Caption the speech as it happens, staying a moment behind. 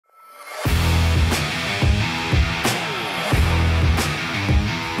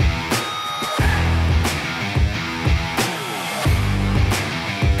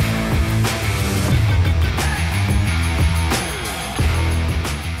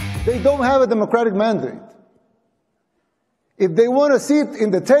They don't have a democratic mandate. If they want a seat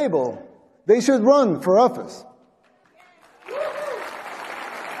in the table, they should run for office.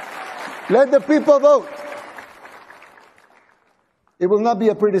 Let the people vote. It will not be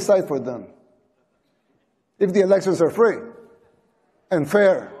a pretty sight for them if the elections are free and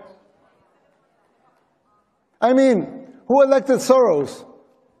fair. I mean, who elected Soros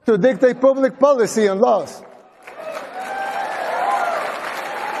to dictate public policy and laws?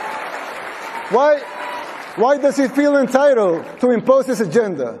 Why does he feel entitled to impose his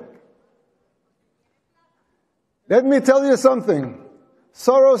agenda? Let me tell you something.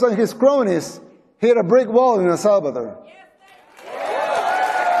 Soros and his cronies hit a brick wall in El Salvador.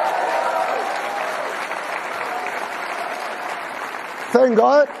 Thank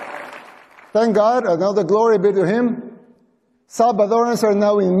God, and all the glory be to him, Salvadorans are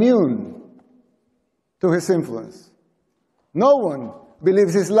now immune to his influence. No one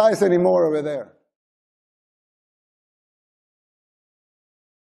believes his lies anymore over there.